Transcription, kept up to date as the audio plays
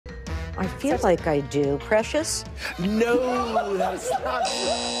I feel like I do, Precious. No, that's not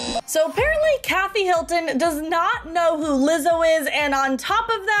true. So apparently Kathy Hilton does not know who Lizzo is, and on top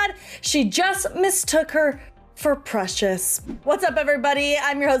of that, she just mistook her for Precious. What's up, everybody?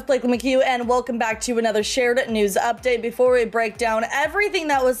 I'm your host, Blakely McHugh, and welcome back to another shared news update. Before we break down everything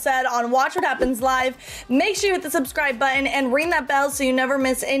that was said on Watch What Happens Live, make sure you hit the subscribe button and ring that bell so you never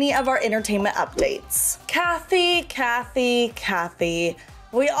miss any of our entertainment updates. Kathy.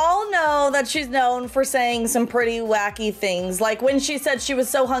 We all know that she's known for saying some pretty wacky things, like when she said she was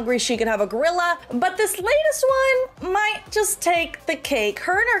so hungry she could have a gorilla, but this latest one might just take the cake.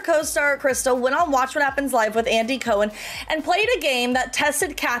 Her and her co-star Crystal went on Watch What Happens Live with Andy Cohen and played a game that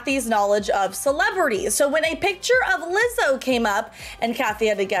tested Kathy's knowledge of celebrities. So when a picture of Lizzo came up and Kathy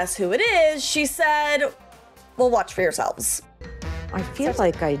had to guess who it is, she said, well, watch for yourselves. I feel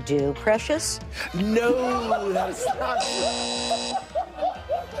like I do, Precious. No, that's not true.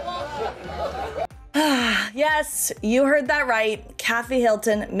 Yes, you heard that right. Kathy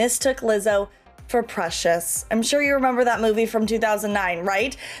Hilton mistook Lizzo for Precious. I'm sure you remember that movie from 2009,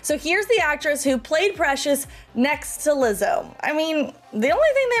 right? So here's the actress who played Precious next to Lizzo. I mean, the only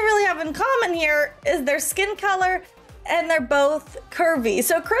thing they really have in common here is their skin color, and they're both curvy.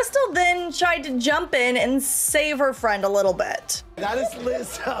 So Crystal then tried to jump in and save her friend a little bit. That is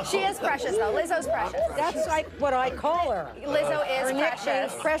Lizzo. She is Precious, though. Lizzo's Precious. That's like what I call her. Lizzo is Her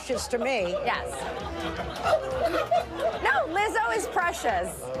nickname's Precious. Precious to me. Yes. No, Lizzo is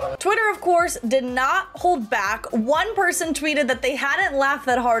Precious. Twitter, of course, did not hold back. One person tweeted that they hadn't laughed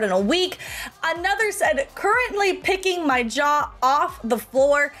that hard in a week. Another said, currently picking my jaw off the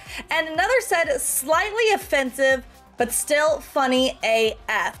floor. And another said, slightly offensive, but still funny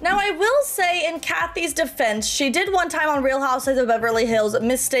AF. Now, I will say in Kathy's defense, she did one time on Real Housewives of Beverly Hills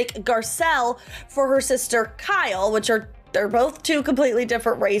mistake Garcelle for her sister Kyle, they're both two completely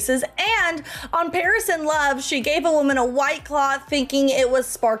different races. And on Paris in Love, she gave a woman a White Claw thinking it was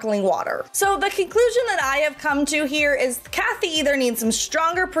sparkling water. So the conclusion that I have come to here is Kathy either needs some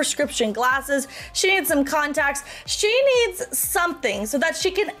stronger prescription glasses, she needs some contacts, she needs something so that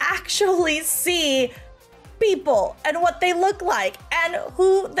she can actually see people and what they look like and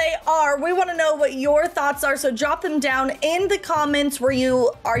who they are. We want to know what your thoughts are, so drop them down in the comments. Are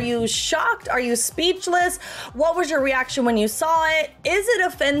you shocked? Are you speechless? What was your reaction when you saw it? Is it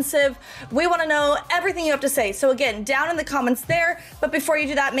offensive? We want to know everything you have to say. So again, down in the comments there. But before you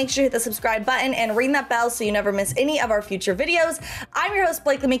do that, make sure you hit the subscribe button and ring that bell so you never miss any of our future videos. I'm your host,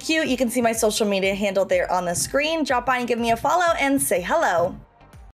 Blakely McHugh. You can see my social media handle there on the screen. Drop by and give me a follow and say hello.